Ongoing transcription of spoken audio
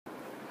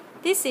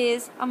This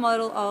is a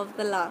model of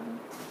the lung.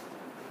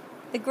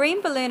 The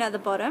green balloon at the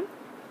bottom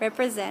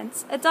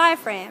represents a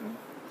diaphragm.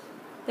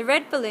 The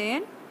red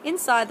balloon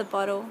inside the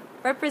bottle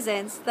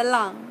represents the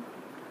lung.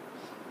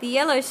 The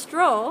yellow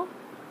straw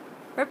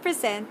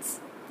represents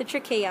the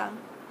trachea,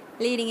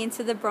 leading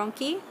into the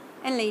bronchi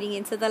and leading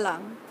into the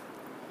lung.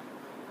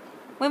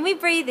 When we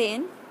breathe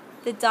in,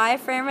 the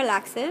diaphragm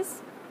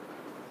relaxes.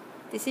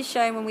 This is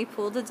shown when we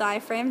pull the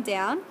diaphragm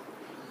down,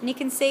 and you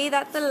can see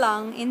that the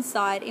lung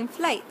inside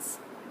inflates.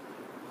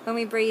 When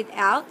we breathe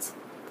out,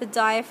 the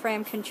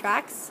diaphragm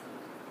contracts,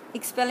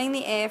 expelling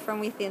the air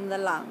from within the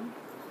lung.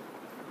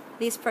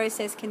 This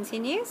process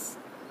continues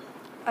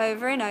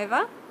over and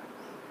over,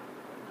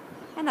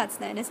 and that's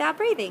known as our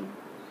breathing.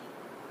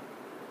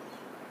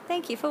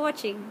 Thank you for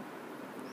watching.